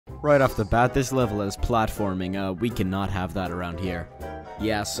Right off the bat, this level is platforming. We cannot have that around here.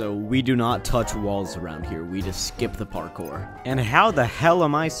 Yeah, so we do not touch walls around here. We just skip the parkour. And how the hell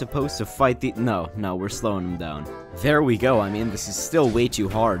am I supposed to fight the... No, we're slowing him down. There we go. I mean, this is still way too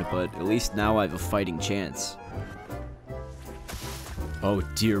hard, but at least now I have a fighting chance. Oh,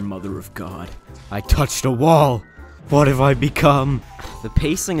 dear mother of God. I touched a wall. What have I become? The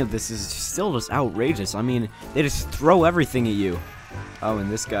pacing of this is still just outrageous. I mean, they just throw everything at you. Oh,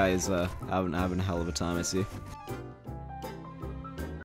 and this guy is having a hell of a time, I see.